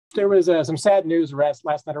there was some sad news last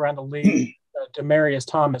night around the league. Demaryius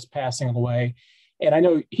Thomas passing away, and I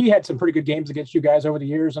know he had some pretty good games against you guys over the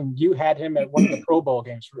years, and you had him at one of the Pro Bowl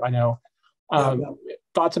games. I know.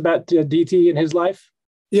 Thoughts about DT and his life?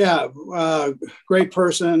 Yeah, great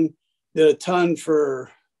person. Did a ton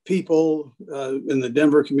for people in the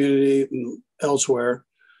Denver community and elsewhere.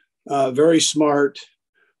 Very smart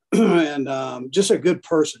and just a good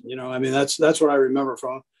person. I mean, that's what I remember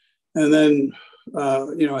from him. And then,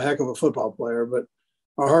 a heck of a football player. But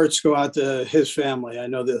our hearts go out to his family. I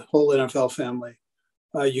know the whole NFL family.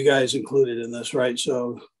 You guys included in this, right?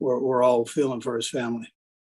 So we're all feeling for his family.